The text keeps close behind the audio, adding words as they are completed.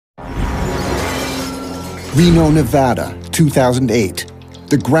Reno, Nevada, 2008.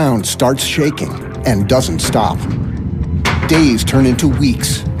 The ground starts shaking and doesn't stop. Days turn into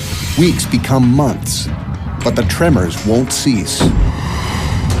weeks. Weeks become months. But the tremors won't cease.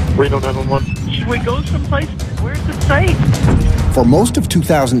 Reno 911. Should we go someplace? Where's it safe? For most of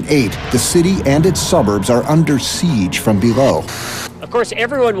 2008, the city and its suburbs are under siege from below. Of course,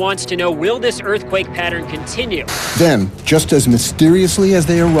 everyone wants to know, will this earthquake pattern continue? Then, just as mysteriously as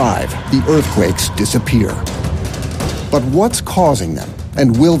they arrive, the earthquakes disappear. But what's causing them,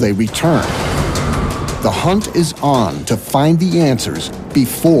 and will they return? The hunt is on to find the answers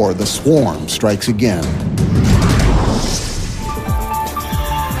before the swarm strikes again.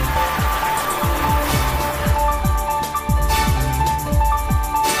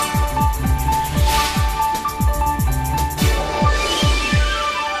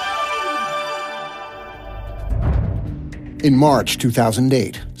 In March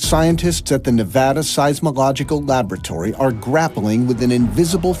 2008, scientists at the Nevada Seismological Laboratory are grappling with an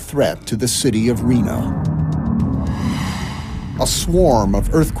invisible threat to the city of Reno. A swarm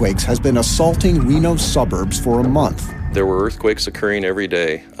of earthquakes has been assaulting Reno's suburbs for a month. There were earthquakes occurring every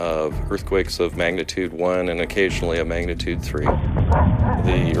day, earthquakes of magnitude 1 and occasionally a magnitude 3.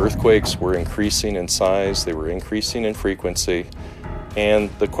 The earthquakes were increasing in size, they were increasing in frequency,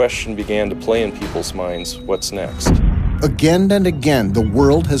 and the question began to play in people's minds, what's next? Again and again, the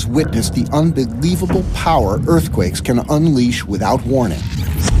world has witnessed the unbelievable power earthquakes can unleash without warning.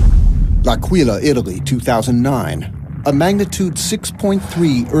 L'Aquila, Italy, 2009. A magnitude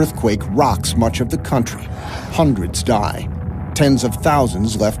 6.3 earthquake rocks much of the country. Hundreds die. Tens of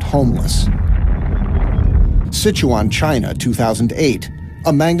thousands left homeless. Sichuan, China, 2008.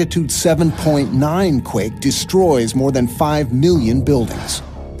 A magnitude 7.9 quake destroys more than 5 million buildings.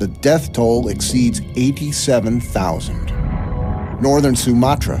 The death toll exceeds 87,000. Northern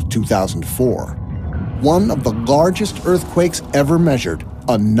Sumatra, 2004. One of the largest earthquakes ever measured,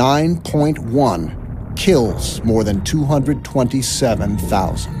 a 9.1, kills more than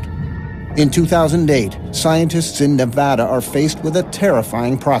 227,000. In 2008, scientists in Nevada are faced with a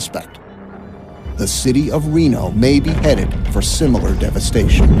terrifying prospect. The city of Reno may be headed for similar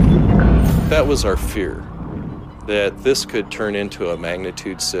devastation. That was our fear, that this could turn into a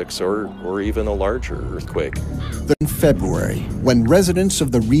magnitude 6 or even a larger earthquake. In February, when residents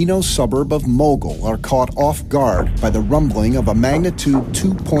of the Reno suburb of Mogul are caught off guard by the rumbling of a magnitude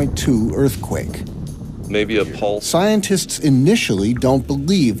 2.2 earthquake. Maybe a pulse. Scientists initially don't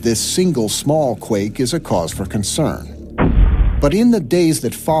believe this single small quake is a cause for concern. But in the days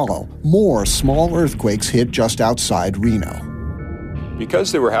that follow, more small earthquakes hit just outside Reno.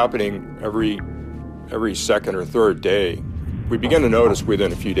 Because they were happening every second or third day, we began to notice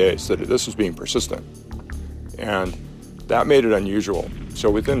within a few days that this was being persistent. And that made it unusual. So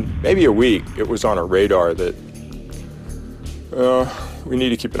within maybe a week, it was on our radar that we need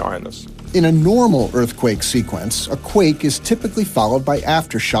to keep an eye on this. In a normal earthquake sequence, a quake is typically followed by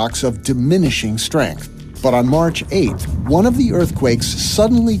aftershocks of diminishing strength. But on March 8th, one of the earthquakes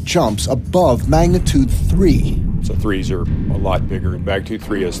suddenly jumps above magnitude 3. So 3s are a lot bigger. Magnitude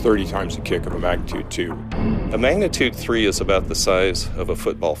 3 has 30 times the kick of a magnitude 2. A magnitude 3 is about the size of a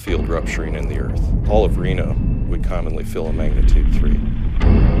football field rupturing in the earth. All of Reno would commonly feel a magnitude 3.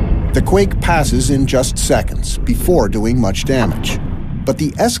 The quake passes in just seconds before doing much damage. But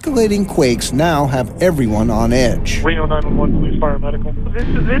the escalating quakes now have everyone on edge. Reno 911, police, fire, medical.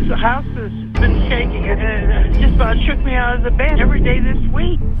 This house has been shaking. It just about shook me out of the bed every day this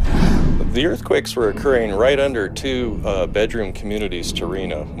week. The earthquakes were occurring right under two bedroom communities to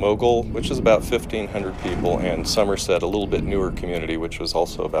Reno. Mogul, which is about 1,500 people, and Somerset, a little bit newer community, which was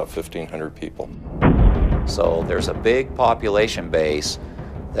also about 1,500 people. So there's a big population base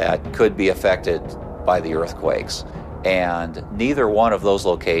that could be affected by the earthquakes. And neither one of those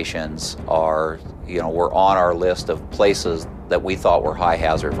locations were on our list of places that we thought were high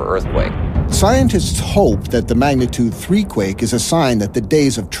hazard for earthquake. Scientists hope that the magnitude 3 quake is a sign that the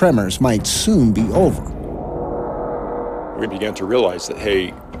days of tremors might soon be over. We began to realize that,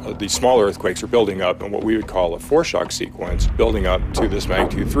 hey, these smaller earthquakes are building up in what we would call a foreshock sequence, building up to this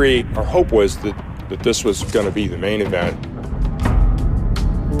magnitude 3. Our hope was that this was going to be the main event.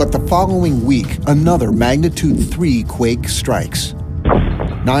 But the following week, another magnitude 3 quake strikes.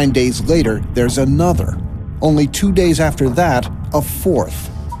 9 days later, there's another. Only 2 days after that, a fourth.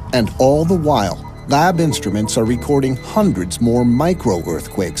 And all the while, lab instruments are recording hundreds more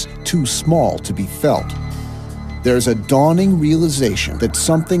micro-earthquakes, too small to be felt. There's a dawning realization that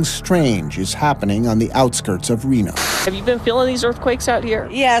something strange is happening on the outskirts of Reno. Have you been feeling these earthquakes out here?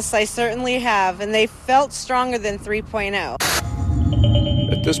 Yes, I certainly have, and they felt stronger than 3.0.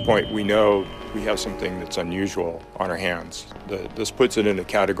 At this point, we know we have something that's unusual on our hands. This puts it in a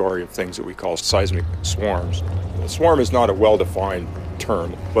category of things that we call seismic swarms. A swarm is not a well-defined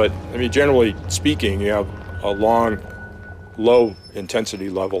term, but I mean, generally speaking, you have a long, low intensity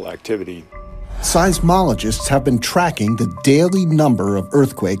level activity. Seismologists have been tracking the daily number of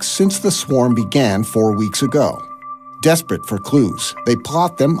earthquakes since the swarm began 4 weeks ago. Desperate for clues, they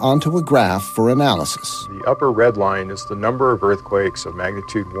plot them onto a graph for analysis. The upper red line is the number of earthquakes of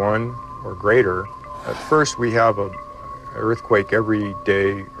magnitude 1 or greater. At first, we have an earthquake every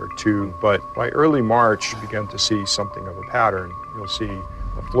day or two, but by early March, you begin to see something of a pattern. You'll see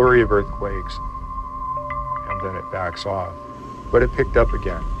a flurry of earthquakes, and then it backs off. But it picked up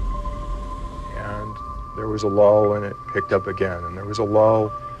again. And there was a lull, and it picked up again. And there was a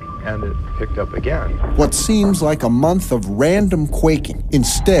lull, and it picked up again. What seems like a month of random quaking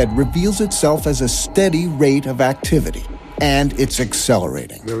instead reveals itself as a steady rate of activity, and it's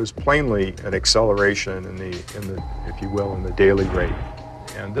accelerating. There was plainly an acceleration in the, if you will, in the daily rate.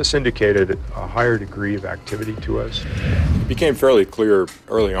 And this indicated a higher degree of activity to us. It became fairly clear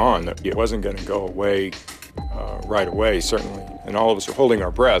early on that it wasn't going to go away right away, certainly. And all of us were holding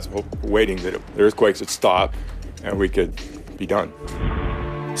our breath, waiting that the earthquakes would stop and we could be done.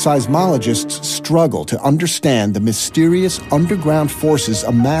 Seismologists struggle to understand the mysterious underground forces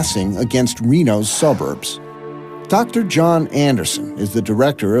amassing against Reno's suburbs. Dr. John Anderson is the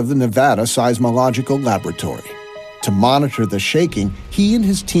director of the Nevada Seismological Laboratory. To monitor the shaking, he and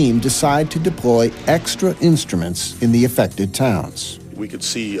his team decide to deploy extra instruments in the affected towns. We could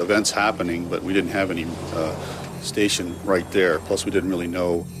see events happening, but we didn't have any station right there. Plus, we didn't really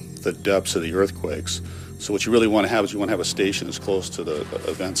know the depths of the earthquakes. So what you really want to have is you want to have a station as close to the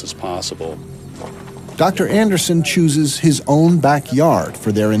events as possible. Dr. Anderson chooses his own backyard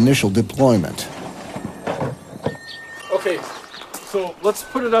for their initial deployment. Okay, so let's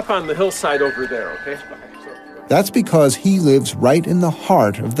put it up on the hillside over there, okay? That's because he lives right in the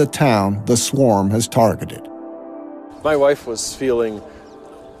heart of the town the swarm has targeted. My wife was feeling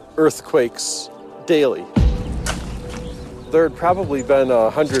earthquakes daily. There had probably been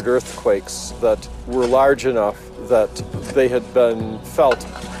 100 earthquakes that were large enough that they had been felt.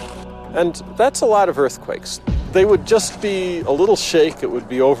 And that's a lot of earthquakes. They would just be a little shake, it would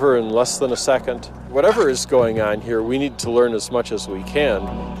be over in less than a second. Whatever is going on here, we need to learn as much as we can.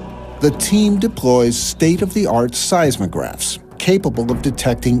 The team deploys state-of-the-art seismographs, capable of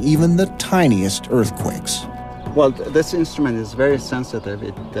detecting even the tiniest earthquakes. Well, this instrument is very sensitive.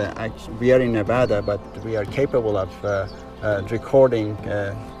 We are in Nevada, but we are capable of recording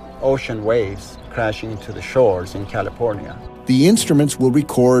ocean waves crashing into the shores in California. The instruments will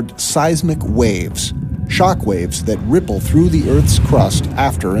record seismic waves, shock waves that ripple through the Earth's crust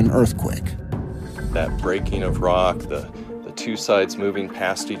after an earthquake. That breaking of rock, the two sides moving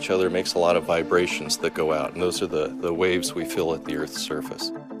past each other makes a lot of vibrations that go out, and those are the waves we feel at the Earth's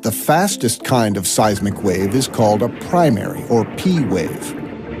surface. The fastest kind of seismic wave is called a primary, or P wave.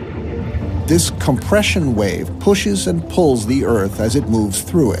 This compression wave pushes and pulls the Earth as it moves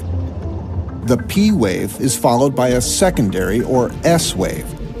through it. The P wave is followed by a secondary, or S wave,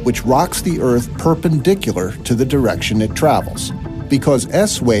 which rocks the Earth perpendicular to the direction it travels. Because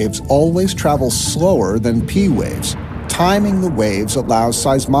S waves always travel slower than P waves, timing the waves allows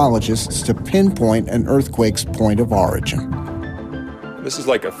seismologists to pinpoint an earthquake's point of origin. This is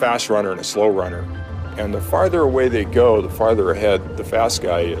like a fast runner and a slow runner. And the farther away they go, the farther ahead the fast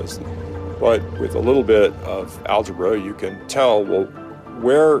guy is. But with a little bit of algebra, you can tell, well,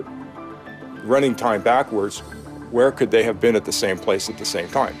 where, running time backwards, where could they have been at the same place at the same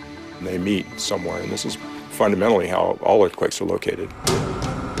time? And they meet somewhere, and this is fundamentally how all earthquakes are located.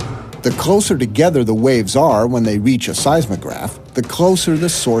 The closer together the waves are when they reach a seismograph, the closer the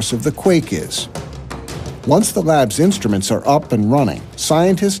source of the quake is. Once the lab's instruments are up and running,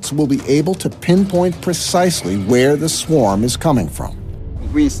 scientists will be able to pinpoint precisely where the swarm is coming from.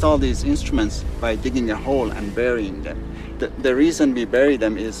 We install these instruments by digging a hole and burying them. The reason we bury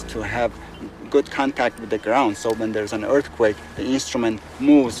them is to have good contact with the ground, so when there's an earthquake, the instrument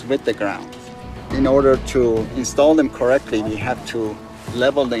moves with the ground. In order to install them correctly, we have to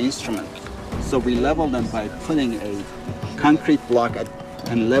level the instrument. So we level them by putting a concrete block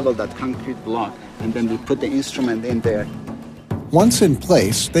and level that concrete block, and then we put the instrument in there. Once in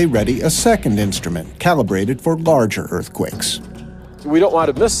place, they ready a second instrument calibrated for larger earthquakes. We don't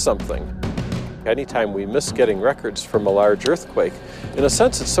want to miss something. Anytime we miss getting records from a large earthquake, in a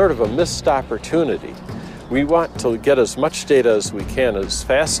sense, it's sort of a missed opportunity. We want to get as much data as we can, as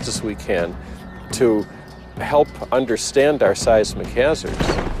fast as we can, to help understand our seismic hazards.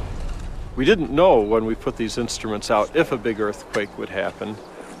 We didn't know when we put these instruments out if a big earthquake would happen,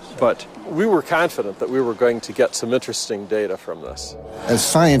 But we were confident that we were going to get some interesting data from this. As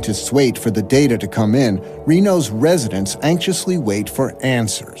scientists wait for the data to come in, Reno's residents anxiously wait for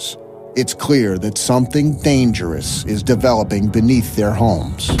answers. It's clear that something dangerous is developing beneath their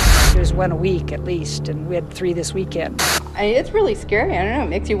homes. There's one a week at least, and we had 3 this weekend. It's really scary. I don't know. It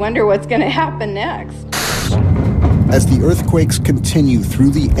makes you wonder what's going to happen next. As the earthquakes continue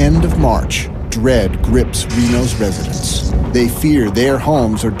through the end of March, dread grips Reno's residents. They fear their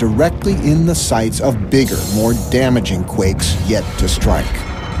homes are directly in the sights of bigger, more damaging quakes yet to strike.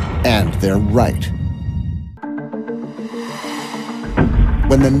 And they're right.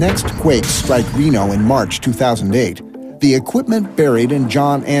 When the next quakes strike Reno in March 2008, the equipment buried in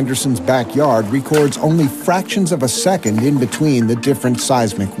John Anderson's backyard records only fractions of a second in between the different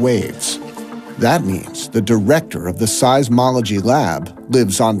seismic waves. That means the director of the seismology lab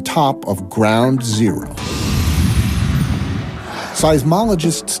lives on top of ground zero.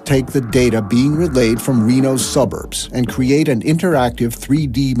 Seismologists take the data being relayed from Reno's suburbs and create an interactive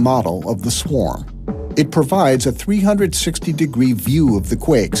 3D model of the swarm. It provides a 360-degree view of the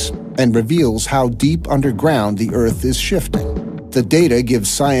quakes and reveals how deep underground the Earth is shifting. The data gives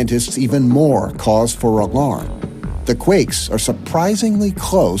scientists even more cause for alarm. The quakes are surprisingly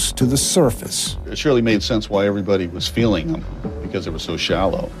close to the surface. It surely made sense why everybody was feeling them, because it was so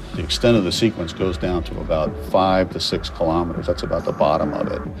shallow. The extent of the sequence goes down to about 5 to 6 kilometers. That's about the bottom of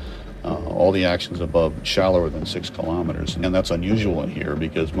it. All the actions above shallower than 6 kilometers. And that's unusual in here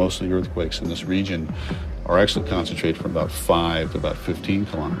because most of the earthquakes in this region are actually concentrated from about 5 to about 15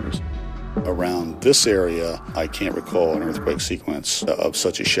 kilometers. Around this area, I can't recall an earthquake sequence of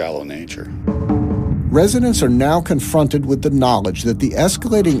such a shallow nature. Residents are now confronted with the knowledge that the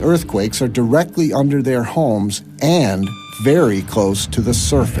escalating earthquakes are directly under their homes and very close to the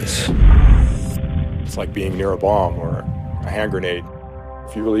surface. It's like being near a bomb or a hand grenade.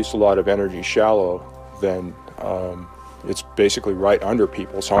 If you release a lot of energy shallow, then it's basically right under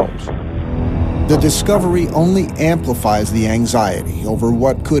people's homes. The discovery only amplifies the anxiety over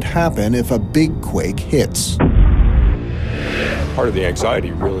what could happen if a big quake hits. Part of the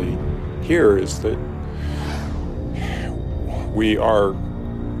anxiety really here is that we are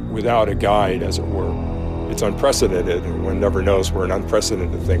without a guide, as it were. It's unprecedented, and one never knows where an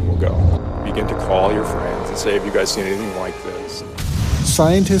unprecedented thing will go. You begin to call your friends and say, have you guys seen anything like this?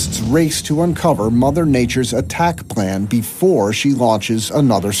 Scientists race to uncover Mother Nature's attack plan before she launches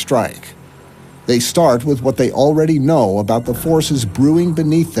another strike. They start with what they already know about the forces brewing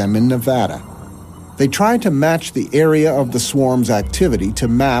beneath them in Nevada. They try to match the area of the swarm's activity to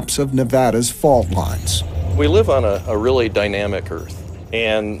maps of Nevada's fault lines. We live on a really dynamic Earth,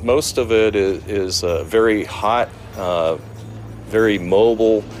 and most of it is very hot, very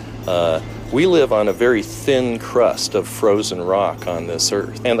mobile. We live on a very thin crust of frozen rock on this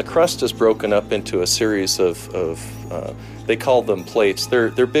Earth, and the crust is broken up into a series of they call them plates. They're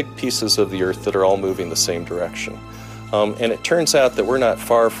big pieces of the Earth that are all moving the same direction. And it turns out that we're not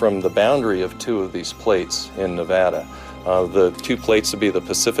far from the boundary of 2 of these plates in Nevada. The 2 plates would be the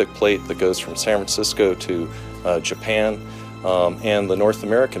Pacific plate that goes from San Francisco to Japan, and the North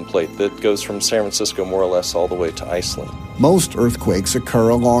American plate that goes from San Francisco more or less all the way to Iceland. Most earthquakes occur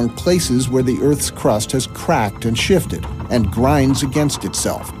along places where the Earth's crust has cracked and shifted and grinds against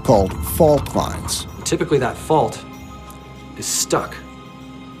itself, called fault lines. Typically that fault is stuck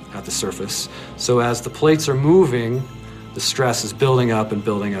at the surface, so as the plates are moving, the stress is building up and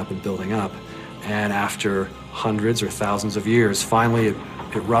building up and building up, and after hundreds or thousands of years, finally it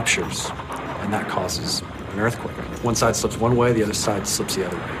ruptures, and that causes an earthquake. One side slips one way, the other side slips the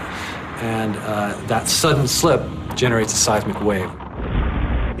other way. And that sudden slip generates a seismic wave.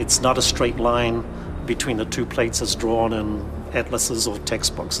 It's not a straight line between the 2 plates as drawn in atlases or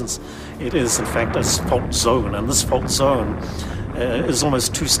textbooks. It is, in fact, a fault zone, and this fault zone is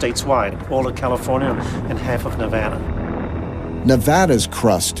almost 2 states wide, all of California and half of Nevada. Nevada's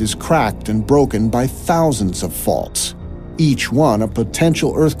crust is cracked and broken by thousands of faults, each one a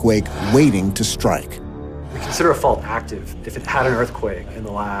potential earthquake waiting to strike. We consider a fault active if it had an earthquake in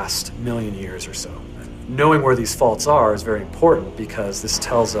the last 1,000,000 years or so. Knowing where these faults are is very important because this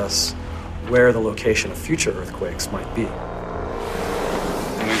tells us where the location of future earthquakes might be.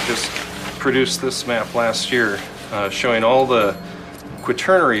 And we just produced this map last year showing all the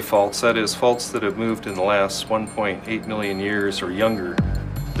quaternary faults, that is, faults that have moved in the last 1.8 million years or younger.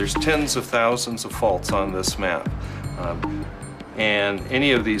 There's tens of thousands of faults on this map. And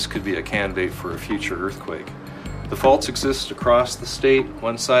any of these could be a candidate for a future earthquake. The faults exist across the state,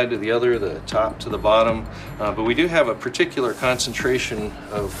 one side to the other, the top to the bottom, but we do have a particular concentration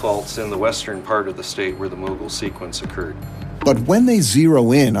of faults in the western part of the state where the Mogul sequence occurred. But when they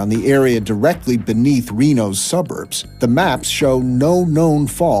zero in on the area directly beneath Reno's suburbs, the maps show no known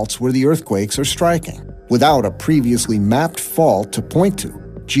faults where the earthquakes are striking. Without a previously mapped fault to point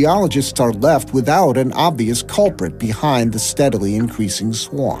to, geologists are left without an obvious culprit behind the steadily increasing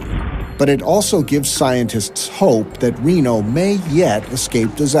swarm. But it also gives scientists hope that Reno may yet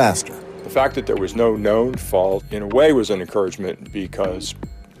escape disaster. The fact that there was no known fault, in a way, was an encouragement because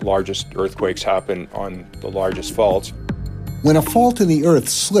largest earthquakes happen on the largest faults. When a fault in the Earth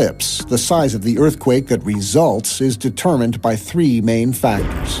slips, the size of the earthquake that results is determined by three main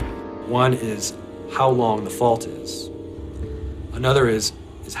factors. One is how long the fault is. Another is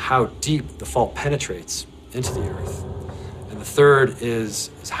how deep the fault penetrates into the Earth. And the third is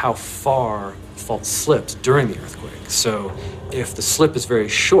how far the fault slips during the earthquake. So if the slip is very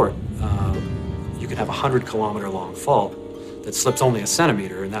short, you can have a 100-kilometer long fault that slips only a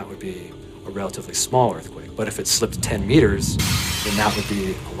centimeter, and that would be a relatively small earthquake. But if it slips 10 meters, then that would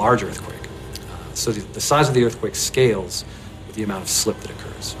be a large earthquake. So the size of the earthquake scales with the amount of slip that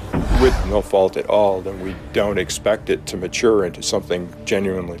occurs. With no fault at all, then we don't expect it to mature into something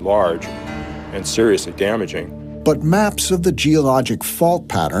genuinely large and seriously damaging. But maps of the geologic fault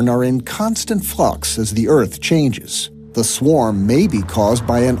pattern are in constant flux as the Earth changes. The swarm may be caused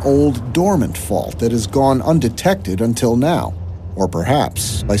by an old dormant fault that has gone undetected until now, or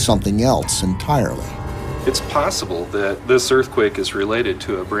perhaps by something else entirely. It's possible that this earthquake is related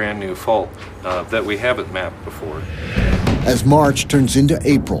to a brand new fault that we haven't mapped before. As March turns into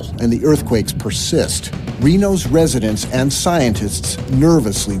April and the earthquakes persist, Reno's residents and scientists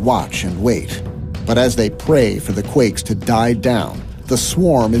nervously watch and wait. But as they pray for the quakes to die down, the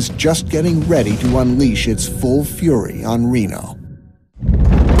swarm is just getting ready to unleash its full fury on Reno.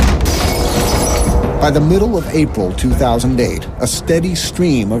 By the middle of April 2008, a steady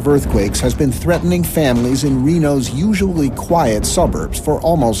stream of earthquakes has been threatening families in Reno's usually quiet suburbs for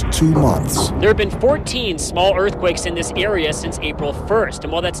almost 2 months. There have been 14 small earthquakes in this area since April 1st,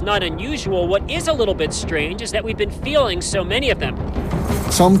 and while that's not unusual, what is a little bit strange is that we've been feeling so many of them.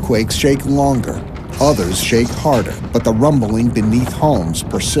 Some quakes shake longer, others shake harder, but the rumbling beneath homes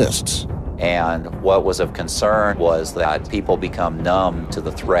persists. And what was of concern was that people become numb to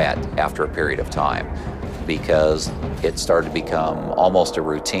the threat after a period of time because it started to become almost a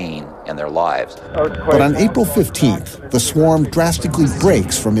routine in their lives. But on April 15th, the swarm drastically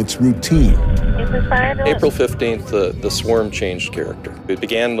breaks from its routine. April 15th, the swarm changed character. It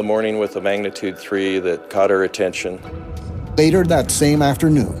began the morning with a magnitude 3 that caught our attention. Later that same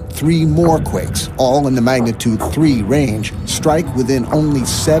afternoon, 3 more quakes, all in the magnitude 3 range, strike within only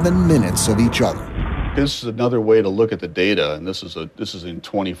 7 minutes of each other. This is another way to look at the data, and this is in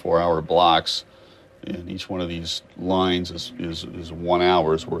 24-hour blocks, and each one of these lines is 1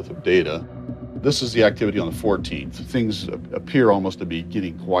 hour's worth of data. This is the activity on the 14th. Things appear almost to be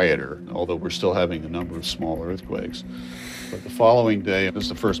getting quieter, although we're still having a number of small earthquakes. But the following day, this is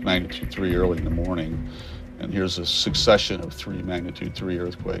the first magnitude 3 early in the morning, and here's a succession of 3 magnitude 3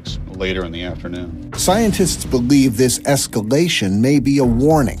 earthquakes later in the afternoon. Scientists believe this escalation may be a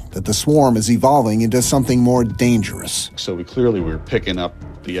warning that the swarm is evolving into something more dangerous. So we're picking up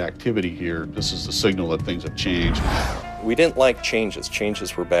the activity here. This is the signal that things have changed. We didn't like changes.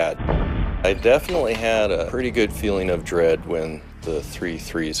 Changes were bad. I definitely had a pretty good feeling of dread when the 3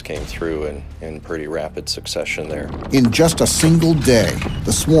 threes came through in pretty rapid succession there. In just a single day,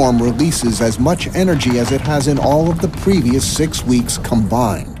 the swarm releases as much energy as it has in all of the previous 6 weeks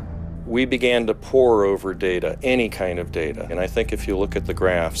combined. We began to pore over data, any kind of data. And I think if you look at the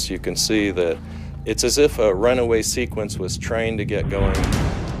graphs, you can see that it's as if a runaway sequence was trying to get going.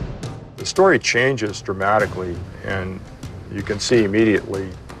 The story changes dramatically, and you can see immediately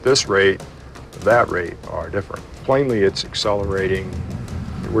this rate, that rate are different. Plainly, it's accelerating.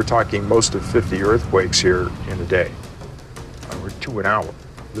 We're talking most of 50 earthquakes here in a day. We're 2 an hour.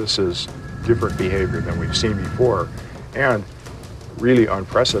 This is different behavior than we've seen before, and really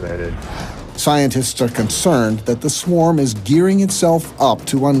unprecedented. Scientists are concerned that the swarm is gearing itself up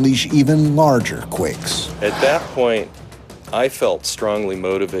to unleash even larger quakes. At that point, I felt strongly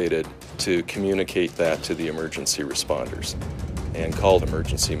motivated to communicate that to the emergency responders and called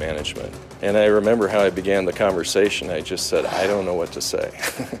emergency management. And I remember how I began the conversation. I just said, I don't know what to say,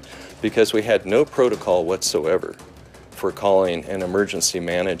 because we had no protocol whatsoever for calling an emergency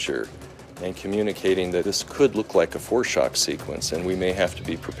manager and communicating that this could look like a foreshock sequence and we may have to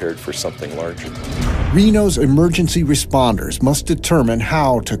be prepared for something larger. Reno's emergency responders must determine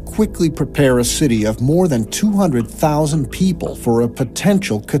how to quickly prepare a city of more than 200,000 people for a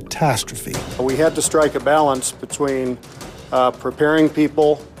potential catastrophe. We had to strike a balance between preparing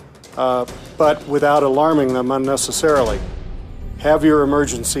people, but without alarming them unnecessarily. have your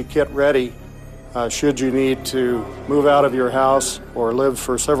emergency kit ready should you need to move out of your house or live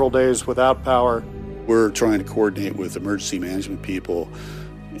for several days without power. We're trying to coordinate with emergency management people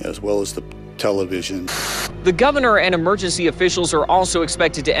as well as the television. The governor and emergency officials are also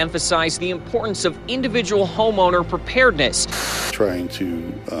expected to emphasize the importance of individual homeowner preparedness. Trying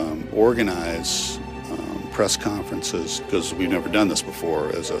to organize press conferences, because we've never done this before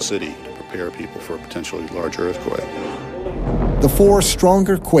as a city, to prepare people for a potentially large earthquake. The 4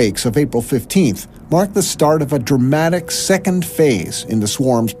 stronger quakes of April 15th marked the start of a dramatic second phase in the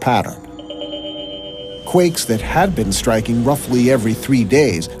swarm's pattern. Quakes that had been striking roughly every 3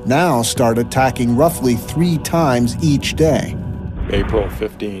 days now start attacking roughly 3 times each day. April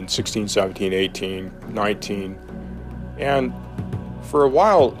 15, 16, 17, 18, 19. And for a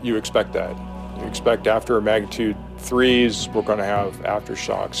while, you expect that. You expect after magnitude 3s, we're going to have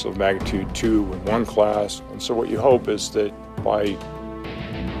aftershocks of magnitude 2 in one class. And so what you hope is that by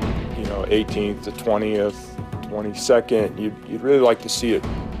 18th to 20th, 22nd, you'd really like to see it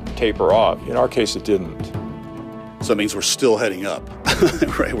taper off. In our case, it didn't. So that means we're still heading up,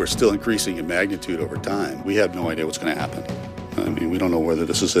 right? We're still increasing in magnitude over time. We have no idea what's going to happen. I mean, we don't know whether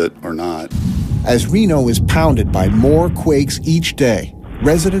this is it or not. As Reno is pounded by more quakes each day,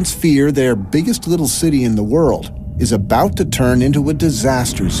 residents fear their biggest little city in the world is about to turn into a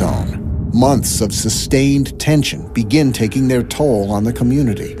disaster zone. Months of sustained tension begin taking their toll on the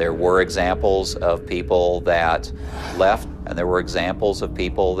community. There were examples of people that left, and there were examples of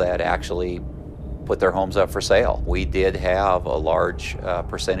people that actually put their homes up for sale. We did have a large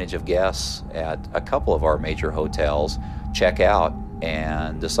percentage of guests at a couple of our major hotels check out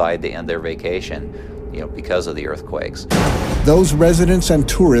and decide to end their vacation, because of the earthquakes. Those residents and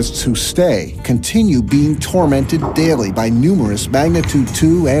tourists who stay continue being tormented daily by numerous magnitude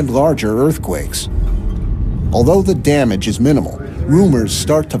 2 and larger earthquakes. Although the damage is minimal, rumors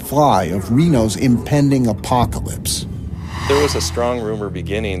start to fly of Reno's impending apocalypse. There was a strong rumor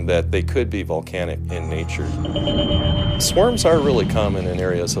beginning that they could be volcanic in nature. Swarms are really common in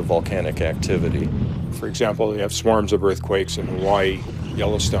areas of volcanic activity. For example, you have swarms of earthquakes in Hawaii.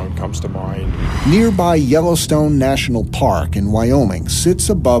 Yellowstone comes to mind. Nearby Yellowstone National Park in Wyoming sits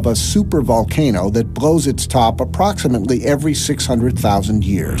above a supervolcano that blows its top approximately every 600,000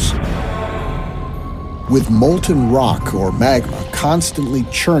 years. With molten rock or magma constantly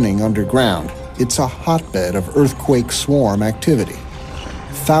churning underground, it's a hotbed of earthquake swarm activity.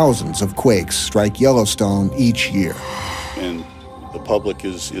 Thousands of quakes strike Yellowstone each year. And the public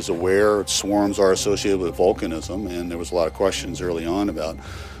is aware swarms are associated with volcanism, and there was a lot of questions early on about,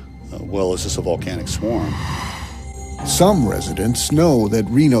 is this a volcanic swarm? Some residents know that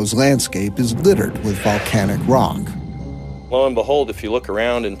Reno's landscape is littered with volcanic rock. Lo and behold, if you look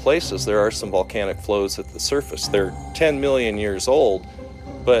around in places, there are some volcanic flows at the surface. They're 10 million years old,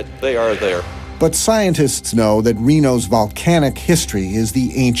 but they are there. But scientists know that Reno's volcanic history is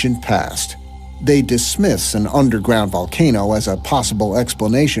the ancient past. They dismiss an underground volcano as a possible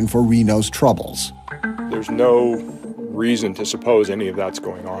explanation for Reno's troubles. There's no reason to suppose any of that's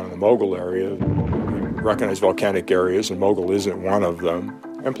going on in the Mogul area. We recognize volcanic areas, and Mogul isn't one of them.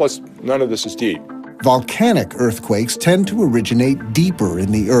 And plus, none of this is deep. Volcanic earthquakes tend to originate deeper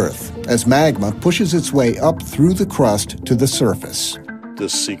in the earth as magma pushes its way up through the crust to the surface.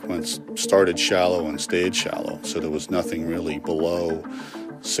 This sequence started shallow and stayed shallow, so there was nothing really below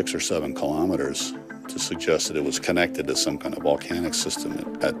 6 or 7 kilometers to suggest that it was connected to some kind of volcanic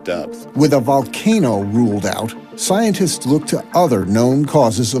system at depth. With a volcano ruled out, scientists look to other known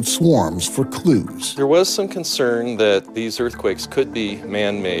causes of swarms for clues. There was some concern that these earthquakes could be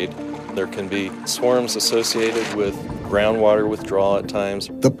man-made. There can be swarms associated with groundwater withdrawal at times.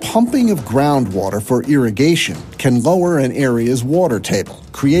 The pumping of groundwater for irrigation can lower an area's water table,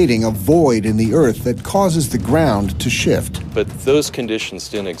 creating a void in the earth that causes the ground to shift. But those conditions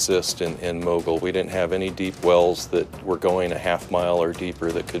didn't exist in Mogul. We didn't have any deep wells that were going a half mile or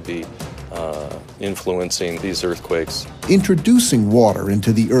deeper that could be influencing these earthquakes. Introducing water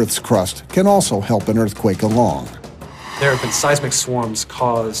into the Earth's crust can also help an earthquake along. There have been seismic swarms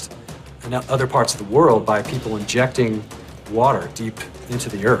caused in other parts of the world by people injecting water deep into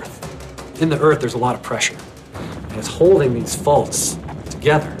the earth. In the earth, there's a lot of pressure, and it's holding these faults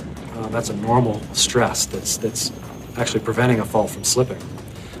together. That's a normal stress that's actually preventing a fault from slipping.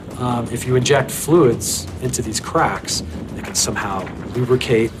 If you inject fluids into these cracks, they can somehow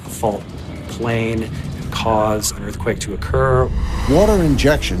lubricate a fault plane and cause an earthquake to occur. Water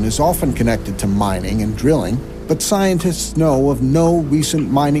injection is often connected to mining and drilling, but scientists know of no recent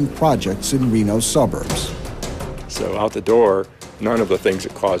mining projects in Reno's suburbs. So out the door, none of the things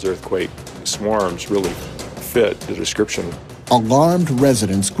that cause earthquake swarms really fit the description Alarmed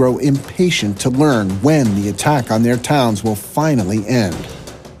residents grow impatient to learn when the attack on their towns will finally end.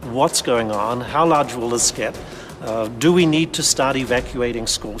 What's going on? How large will this get? Do we need to start evacuating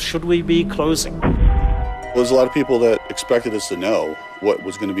schools? Should we be closing? There's a lot of people that expected us to know what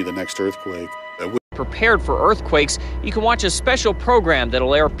was going to be the next earthquake. Prepared for earthquakes, you can watch a special program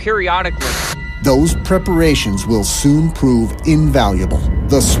that'll air periodically. Those preparations will soon prove invaluable.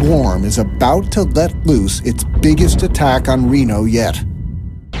 The swarm is about to let loose its biggest attack on Reno yet.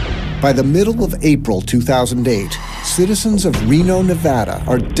 By the middle of April 2008, citizens of Reno, Nevada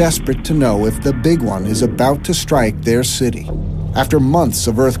are desperate to know if the big one is about to strike their city. After months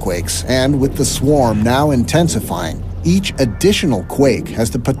of earthquakes, and with the swarm now intensifying, each additional quake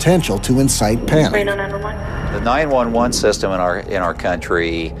has the potential to incite panic. The 911 system in our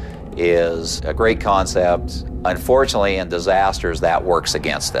country is a great concept. Unfortunately, in disasters, that works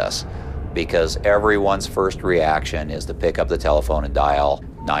against us because everyone's first reaction is to pick up the telephone and dial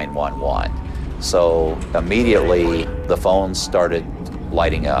 911. So immediately, the phones started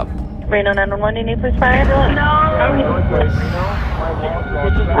lighting up. Reno 911, you need please fire ambulance? No.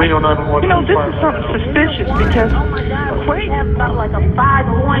 Reno 911. You know, this is something suspicious because quake about like a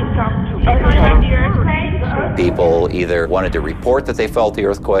 5-point something. People either wanted to report that they felt the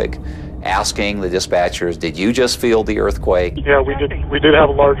earthquake, asking the dispatchers, did you just feel the earthquake? Yeah, we did have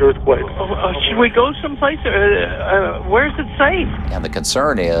a large earthquake. Should we go someplace? Where's it safe? And the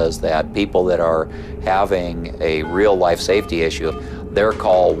concern is that people that are having a real life safety issue, their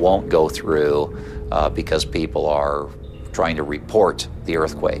call won't go through because people are trying to report the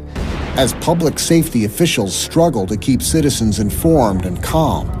earthquake. As public safety officials struggle to keep citizens informed and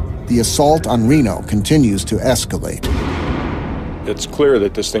calm, the assault on Reno continues to escalate. It's clear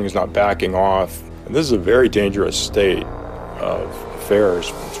that this thing is not backing off. And this is a very dangerous state of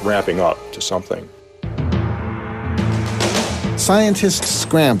affairs. It's ramping up to something. Scientists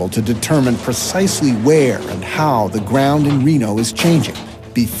scramble to determine precisely where and how the ground in Reno is changing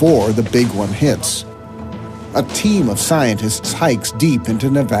before the big one hits. A team of scientists hikes deep into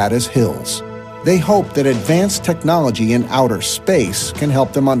Nevada's hills. They hope that advanced technology in outer space can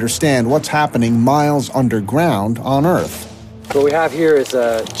help them understand what's happening miles underground on Earth. What we have here is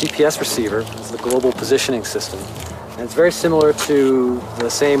a GPS receiver. It's the global positioning system. And it's very similar to the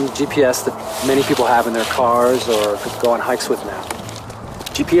same GPS that many people have in their cars or could go on hikes with now.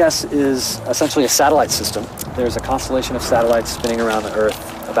 GPS is essentially a satellite system. There's a constellation of satellites spinning around the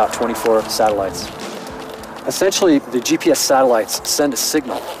Earth, about 24 satellites. Essentially, the GPS satellites send a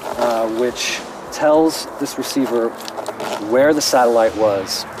signal which tells this receiver where the satellite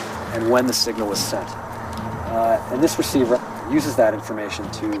was and when the signal was sent. And this receiver uses that information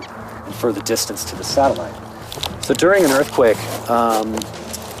to infer the distance to the satellite. So during an earthquake,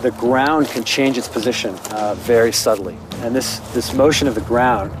 the ground can change its position very subtly. And this motion of the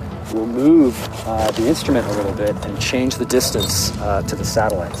ground will move the instrument a little bit and change the distance to the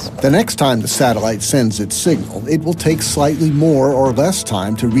satellites. The next time the satellite sends its signal, it will take slightly more or less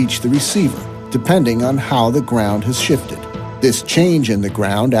time to reach the receiver, depending on how the ground has shifted. This change in the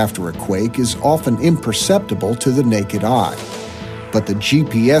ground after a quake is often imperceptible to the naked eye. But the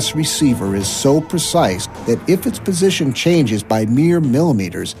GPS receiver is so precise that if its position changes by mere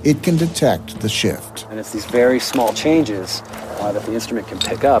millimeters, it can detect the shift. And it's these very small changes that the instrument can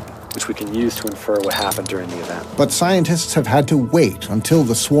pick up, which we can use to infer what happened during the event. But scientists have had to wait until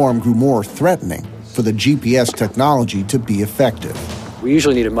the swarm grew more threatening for the GPS technology to be effective. We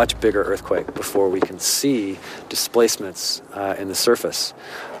usually need a much bigger earthquake before we can see displacements in the surface.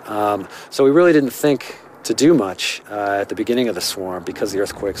 So we really didn't think to do much at the beginning of the swarm because the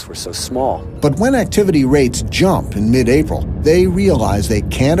earthquakes were so small. But when activity rates jump in mid-April, they realize they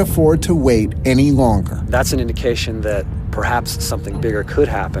can't afford to wait any longer. That's an indication that perhaps something bigger could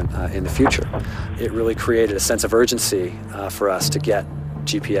happen in the future. It really created a sense of urgency for us to get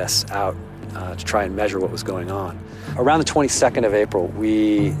GPS out to try and measure what was going on. Around the 22nd of April,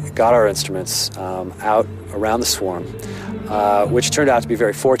 we got our instruments out around the swarm, which turned out to be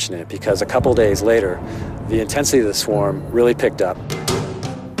very fortunate because a couple days later, the intensity of the swarm really picked up.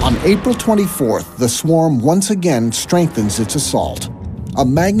 On April 24th, the swarm once again strengthens its assault. A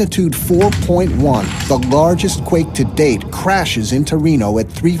magnitude 4.1, the largest quake to date, crashes into Reno at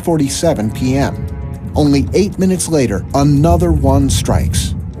 3:47 p.m. Only 8 minutes later, another one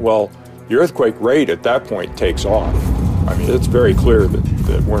strikes. Well, the earthquake rate at that point takes off. I mean, it's very clear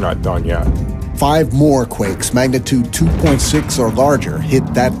that we're not done yet. 5 more quakes, magnitude 2.6 or larger, hit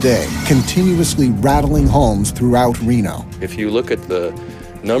that day, continuously rattling homes throughout Reno. If you look at the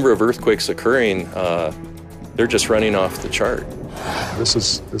number of earthquakes occurring, they're just running off the chart. This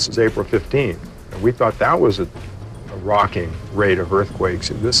is April 15th. And we thought that was a rocking rate of earthquakes.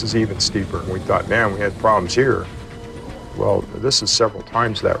 This is even steeper. And we thought, man, we had problems here. Well, this is several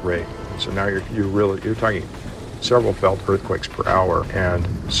times that rate. So now you're talking several felt earthquakes per hour. And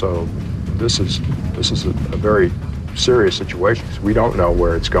so this is a very serious situation because we don't know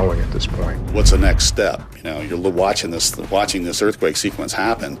where it's going at this point. What's the next step? You know, you're watching this earthquake sequence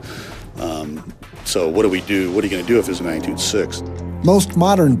happen. So what do we do? What are you going to do if there's a magnitude 6? Most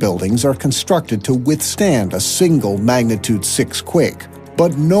modern buildings are constructed to withstand a single magnitude 6 quake,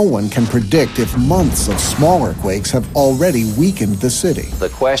 but no one can predict if months of smaller quakes have already weakened the city. The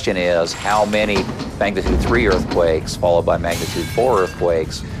question is how many magnitude 3 earthquakes followed by magnitude 4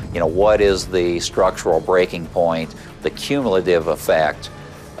 earthquakes, what is the structural breaking point, the cumulative effect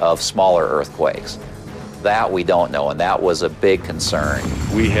of smaller earthquakes? That we don't know, and that was a big concern.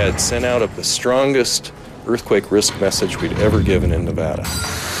 We had sent out the strongest earthquake risk message we'd ever given in Nevada.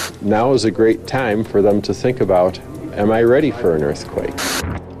 Now is a great time for them to think about, am I ready for an earthquake?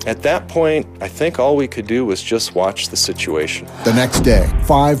 At that point, I think all we could do was just watch the situation. The next day,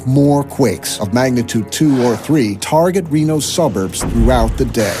 5 more quakes of magnitude 2 or 3 target Reno's suburbs throughout the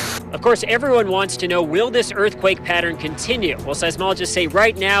day. Of course, everyone wants to know, will this earthquake pattern continue? Well, seismologists say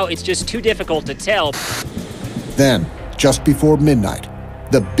right now it's just too difficult to tell. Then, just before midnight,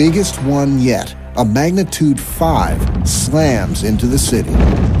 the biggest one yet, a magnitude 5, slams into the city.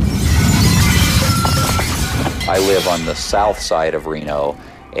 I live on the south side of Reno,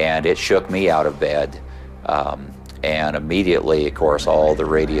 and it shook me out of bed. And immediately, of course, all the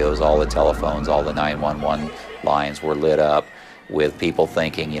radios, all the telephones, all the 911 lines were lit up with people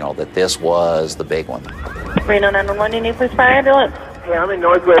thinking, that this was the big one. Reno 911, you need police fire ambulance? Hey, I'm in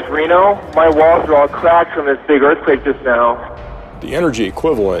northwest Reno. My walls are all cracked from this big earthquake just now. The energy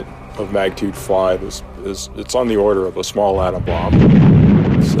equivalent of magnitude 5 it's on the order of a small atom bomb.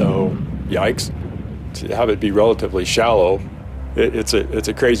 So, yikes. To have it be relatively shallow, it's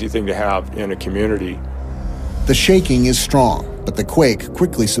a crazy thing to have in a community. The shaking is strong, but the quake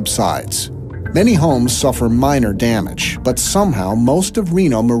quickly subsides. Many homes suffer minor damage, but somehow most of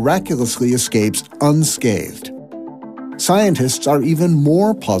Reno miraculously escapes unscathed. Scientists are even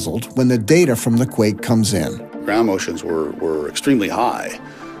more puzzled when the data from the quake comes in. Ground motions were extremely high,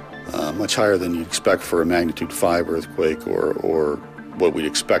 much higher than you'd expect for a magnitude 5 earthquake or what we'd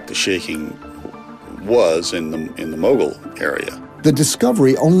expect the shaking was in the Mogul area. The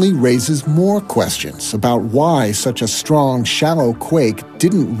discovery only raises more questions about why such a strong, shallow quake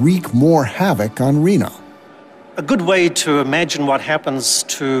didn't wreak more havoc on Reno. A good way to imagine what happens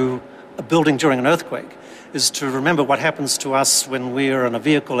to a building during an earthquake is to remember what happens to us when we're in a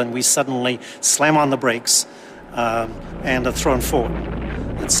vehicle and we suddenly slam on the brakes and are thrown forward.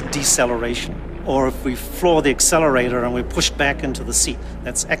 It's deceleration. Or if we floor the accelerator and we're pushed back into the seat,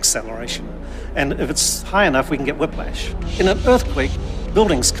 that's acceleration. And if it's high enough, we can get whiplash. In an earthquake,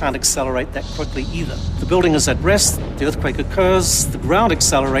 buildings can't accelerate that quickly either. The building is at rest, the earthquake occurs, the ground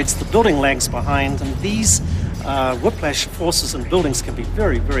accelerates, the building lags behind, and these whiplash forces in buildings can be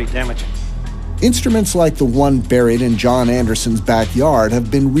very, very damaging. Instruments like the one buried in John Anderson's backyard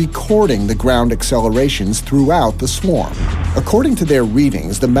have been recording the ground accelerations throughout the swarm. According to their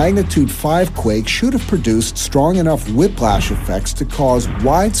readings, the magnitude 5 quake should have produced strong enough whiplash effects to cause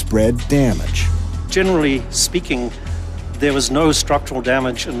widespread damage. Generally speaking, there was no structural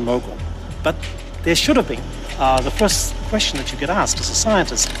damage in Mogul, but there should have been. The first question that you get asked as a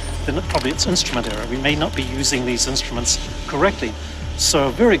scientist, then probably it's instrument error. We may not be using these instruments correctly. So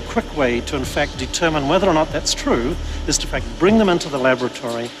a very quick way to, in fact, determine whether or not that's true is to, in fact, bring them into the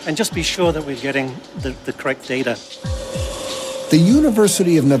laboratory and just be sure that we're getting the correct data. The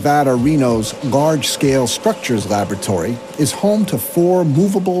University of Nevada, Reno's Large-Scale Structures Laboratory is home to 4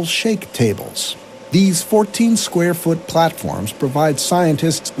 movable shake tables. These 14-square-foot platforms provide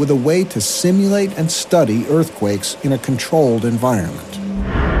scientists with a way to simulate and study earthquakes in a controlled environment.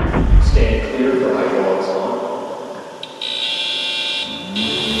 Stand clear for hydraulics on.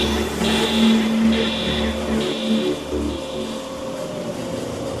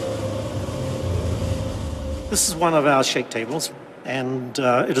 This is one of our shake tables, and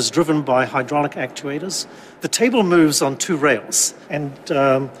it is driven by hydraulic actuators. The table moves on 2 rails, and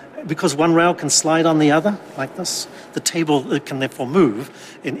because one rail can slide on the other, like this, the table can therefore move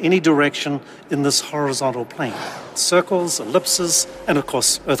in any direction in this horizontal plane. Circles, ellipses, and of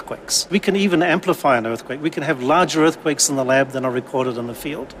course, earthquakes. We can even amplify an earthquake. We can have larger earthquakes in the lab than are recorded in the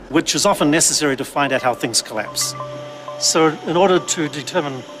field, which is often necessary to find out how things collapse. So in order to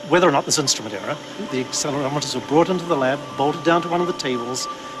determine whether or not there's instrument error, the accelerometers are brought into the lab, bolted down to one of the tables,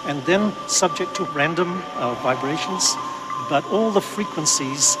 and then subject to random vibrations, but all the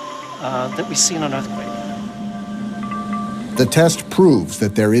frequencies that we see in an earthquake. The test proves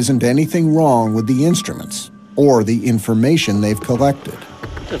that there isn't anything wrong with the instruments or the information they've collected.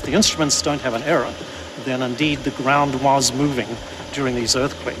 If the instruments don't have an error, then indeed the ground was moving during these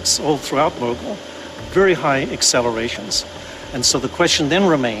earthquakes all throughout Mogul, very high accelerations. And so the question then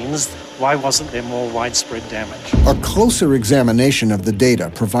remains, why wasn't there more widespread damage? A closer examination of the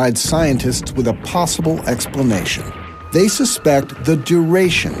data provides scientists with a possible explanation. They suspect the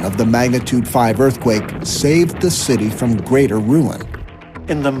duration of the magnitude 5 earthquake saved the city from greater ruin.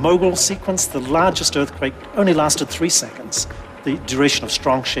 In the Mogul sequence, the largest earthquake only lasted 3 seconds. The duration of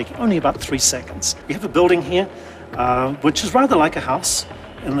strong shaking, only about 3 seconds. We have a building here, which is rather like a house,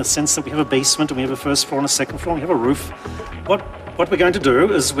 in the sense that we have a basement and we have a first floor and a second floor, and we have a roof. What we're going to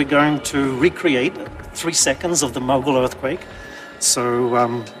do is we're going to recreate 3 seconds of the Mogul earthquake,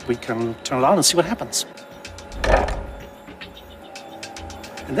 so we can turn it on and see what happens.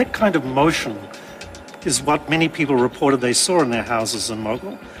 And that kind of motion is what many people reported they saw in their houses in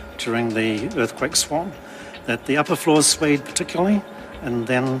Mogul during the earthquake swarm, that the upper floors swayed particularly and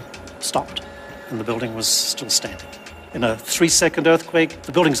then stopped, and the building was still standing. In a 3-second earthquake,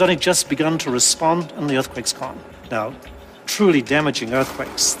 the building's only just begun to respond and the earthquake's gone. Now, truly damaging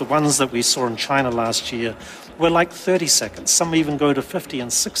earthquakes, the ones that we saw in China last year, were like 30 seconds. Some even go to 50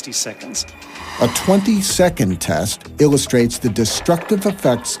 and 60 seconds. A 20-second test illustrates the destructive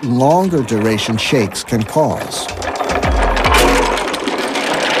effects longer duration shakes can cause.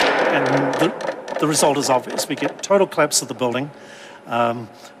 And the result is obvious. We get total collapse of the building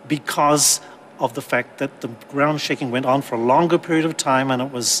because of the fact that the ground shaking went on for a longer period of time, and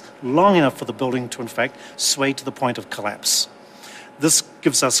it was long enough for the building to, in fact, sway to the point of collapse. This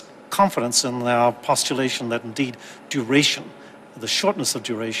gives us confidence in our postulation that indeed duration, the shortness of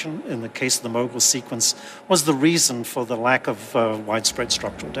duration in the case of the Mogul sequence, was the reason for the lack of widespread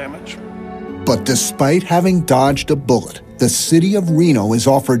structural damage. But despite having dodged a bullet, the city of Reno is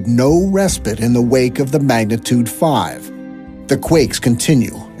offered no respite in the wake of the magnitude 5. The quakes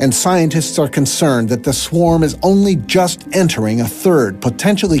continue, and scientists are concerned that the swarm is only just entering a third,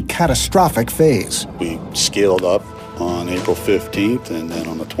 potentially catastrophic phase. We scaled up on April 15th, and then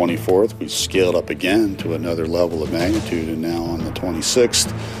on the 24th, we scaled up again to another level of magnitude, and now on the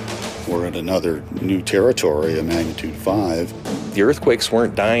 26th, we're in another new territory, a magnitude 5. The earthquakes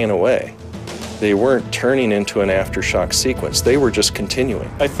weren't dying away. They weren't turning into an aftershock sequence. They were just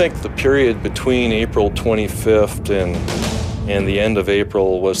continuing. I think the period between April 25th and the end of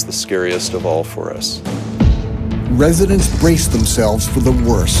April was the scariest of all for us. Residents brace themselves for the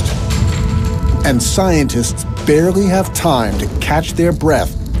worst, and scientists barely have time to catch their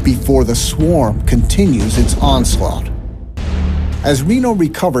breath before the swarm continues its onslaught. As Reno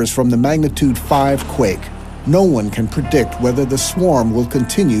recovers from the magnitude 5 quake, no one can predict whether the swarm will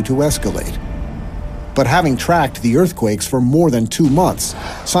continue to escalate. But having tracked the earthquakes for more than 2 months,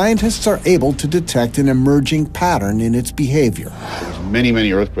 scientists are able to detect an emerging pattern in its behavior. There's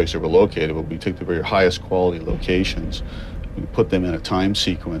many earthquakes that were located, but we took the very highest quality locations. We put them in a time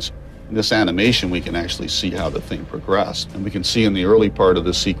sequence. In this animation, we can actually see how the thing progressed. And we can see in the early part of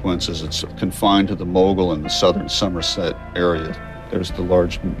the sequence as it's confined to the Mogul and the southern Somerset area. There's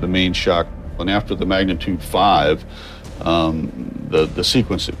the main shock. And after the magnitude 5, the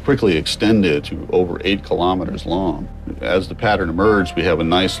sequence quickly extended to over 8 kilometers long. As the pattern emerged, we have a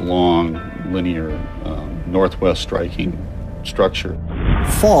nice long linear northwest striking structure.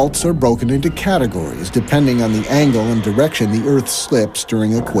 Faults are broken into categories depending on the angle and direction the Earth slips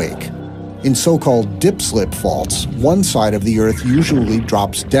during a quake. In so-called dip-slip faults, one side of the Earth usually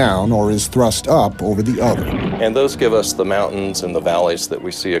drops down or is thrust up over the other. And those give us the mountains and the valleys that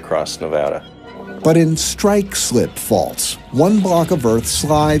we see across Nevada. But in strike-slip faults, one block of Earth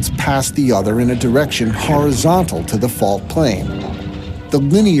slides past the other in a direction horizontal to the fault plane. The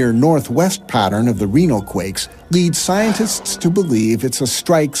linear northwest pattern of the Reno quakes leads scientists to believe it's a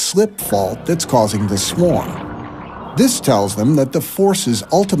strike-slip fault that's causing the swarm. This tells them that the forces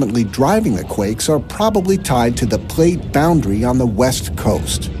ultimately driving the quakes are probably tied to the plate boundary on the west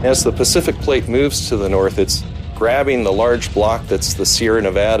coast. As the Pacific plate moves to the north, it's grabbing the large block that's the Sierra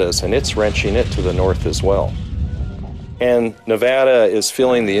Nevadas, and it's wrenching it to the north as well. And Nevada is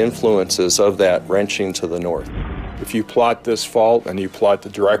feeling the influences of that wrenching to the north. If you plot this fault and you plot the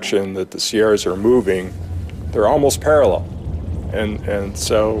direction that the Sierras are moving, they're almost parallel. And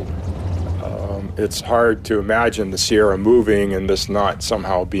so it's hard to imagine the Sierra moving and this not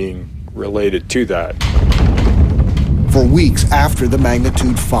somehow being related to that. For weeks after the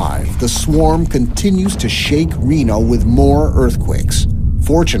magnitude 5, the swarm continues to shake Reno with more earthquakes.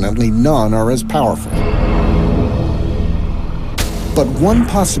 Fortunately, none are as powerful. But one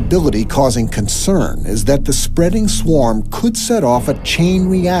possibility causing concern is that the spreading swarm could set off a chain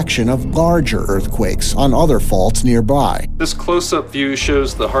reaction of larger earthquakes on other faults nearby. This close-up view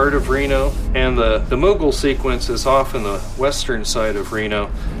shows the heart of Reno, and the mogul sequence is off in the western side of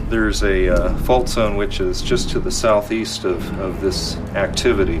Reno. There's a fault zone which is just to the southeast of this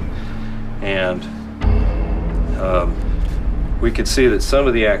activity. And we can see that some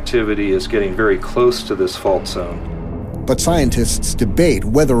of the activity is getting very close to this fault zone. But scientists debate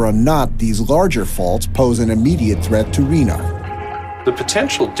whether or not these larger faults pose an immediate threat to Reno. The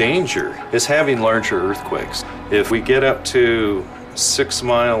potential danger is having larger earthquakes. If we get up to 6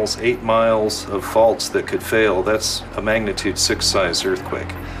 miles, 8 miles of faults that could fail, that's a magnitude 6 size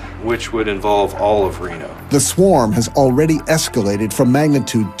earthquake, which would involve all of Reno. The swarm has already escalated from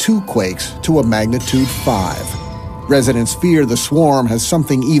magnitude 2 quakes to a magnitude 5. Residents fear the swarm has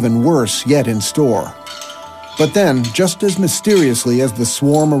something even worse yet in store. But then, just as mysteriously as the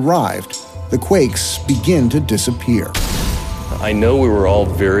swarm arrived, the quakes begin to disappear. I know we were all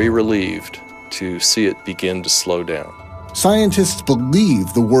very relieved to see it begin to slow down. Scientists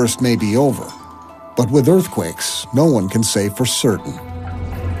believe the worst may be over. But with earthquakes, no one can say for certain.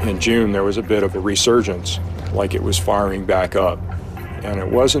 In June, there was a bit of a resurgence, like it was firing back up. And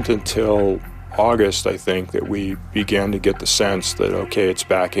it wasn't until August, I think, that we began to get the sense that, okay, it's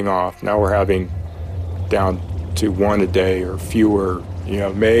backing off. Now we're having down to 1 a day or fewer,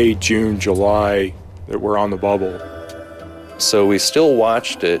 May, June, July, that we're on the bubble. So we still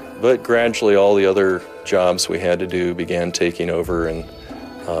watched it, but gradually all the other jobs we had to do began taking over, and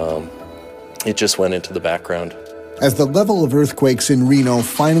it just went into the background. As the level of earthquakes in Reno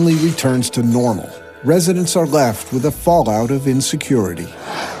finally returns to normal, residents are left with a fallout of insecurity.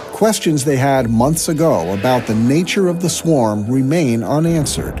 Questions they had months ago about the nature of the swarm remain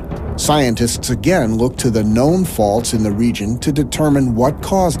unanswered. Scientists again look to the known faults in the region to determine what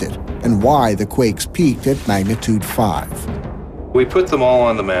caused it and why the quakes peaked at magnitude 5. We put them all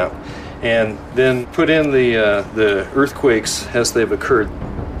on the map and then put in the earthquakes as they've occurred.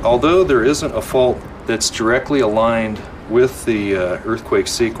 Although there isn't a fault that's directly aligned with the earthquake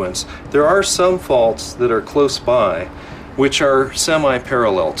sequence, there are some faults that are close by which are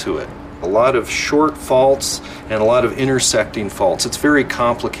semi-parallel to it. A lot of short faults and a lot of intersecting faults. It's very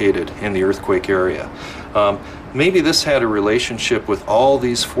complicated in the earthquake area. Maybe this had a relationship with all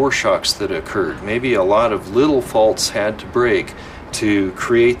these foreshocks that occurred. Maybe a lot of little faults had to break to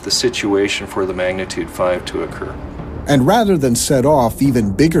create the situation for the magnitude 5 to occur. And rather than set off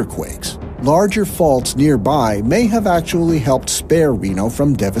even bigger quakes, larger faults nearby may have actually helped spare Reno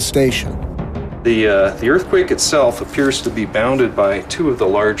from devastation. The earthquake itself appears to be bounded by 2 of the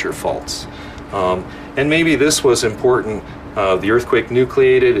larger faults. And maybe this was important. The earthquake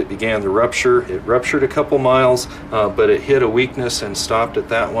nucleated, it began to rupture. It ruptured a couple miles, but it hit a weakness and stopped at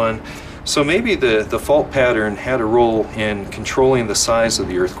that one. So maybe the fault pattern had a role in controlling the size of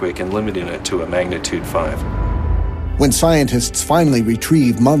the earthquake and limiting it to a magnitude 5. When scientists finally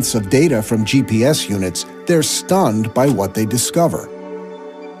retrieve months of data from GPS units, they're stunned by what they discover.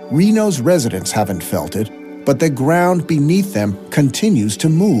 Reno's residents haven't felt it, but the ground beneath them continues to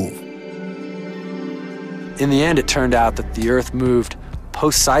move. In the end, it turned out that the Earth moved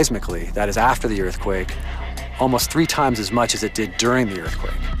post-seismically, that is after the earthquake, almost 3 times as much as it did during the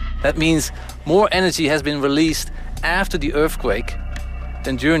earthquake. That means more energy has been released after the earthquake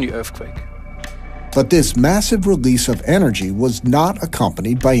than during the earthquake. But this massive release of energy was not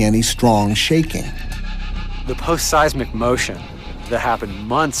accompanied by any strong shaking. The post-seismic motion that happened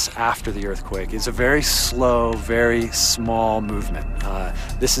months after the earthquake is a very slow, very small movement.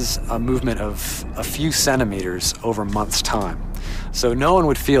 This is a movement of a few centimeters over months' time. So no one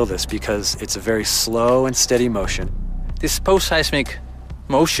would feel this because it's a very slow and steady motion. This post-seismic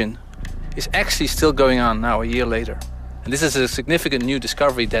motion is actually still going on now a year later. And this is a significant new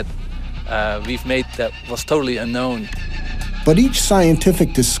discovery that we've made that was totally unknown. But each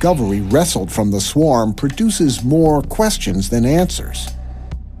scientific discovery wrestled from the swarm produces more questions than answers.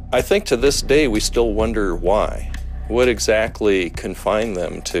 I think to this day we still wonder why. What exactly confined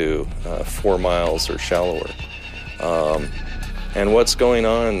them to 4 miles or shallower? And what's going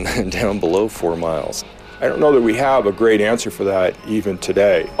on down below 4 miles? I don't know that we have a great answer for that even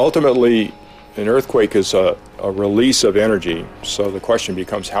today. Ultimately, an earthquake is a release of energy, so the question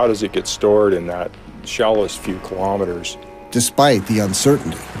becomes, how does it get stored in that shallowest few kilometers? Despite the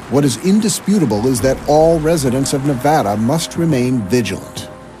uncertainty, what is indisputable is that all residents of Nevada must remain vigilant.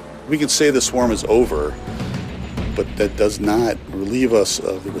 We could say the swarm is over, but that does not relieve us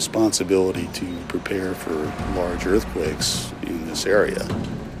of the responsibility to prepare for large earthquakes in this area.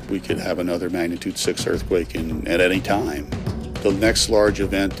 We could have another magnitude 6 earthquake at any time. The next large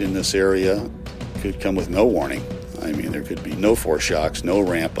event in this area could come with no warning. I mean, there could be no foreshocks, no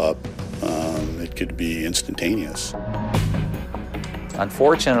ramp up. It could be instantaneous.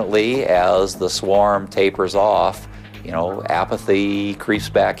 Unfortunately, as the swarm tapers off, apathy creeps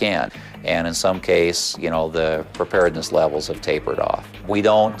back in. And in some case, the preparedness levels have tapered off. We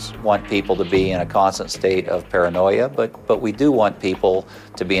don't want people to be in a constant state of paranoia, but we do want people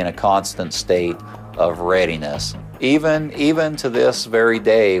to be in a constant state of readiness. Even to this very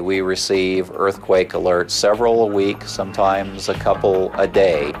day, we receive earthquake alerts several a week, sometimes a couple a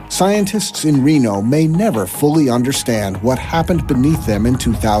day. Scientists in Reno may never fully understand what happened beneath them in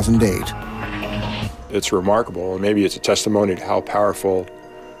 2008. It's remarkable, and maybe it's a testimony to how powerful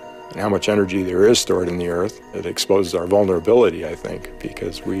and how much energy there is stored in the earth. It exposes our vulnerability, I think,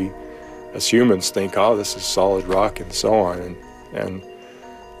 because we, as humans, think, oh, this is solid rock and so on, and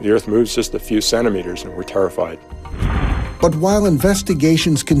the earth moves just a few centimeters and we're terrified. But while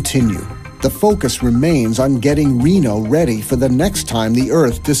investigations continue, the focus remains on getting Reno ready for the next time the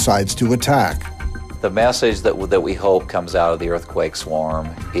earth decides to attack. The message that we hope comes out of the earthquake swarm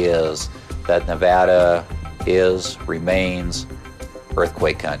is that Nevada remains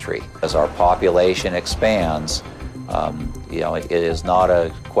earthquake country. As our population expands, it is not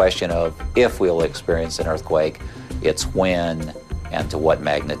a question of if we'll experience an earthquake, it's when and to what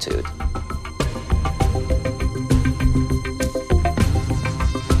magnitude.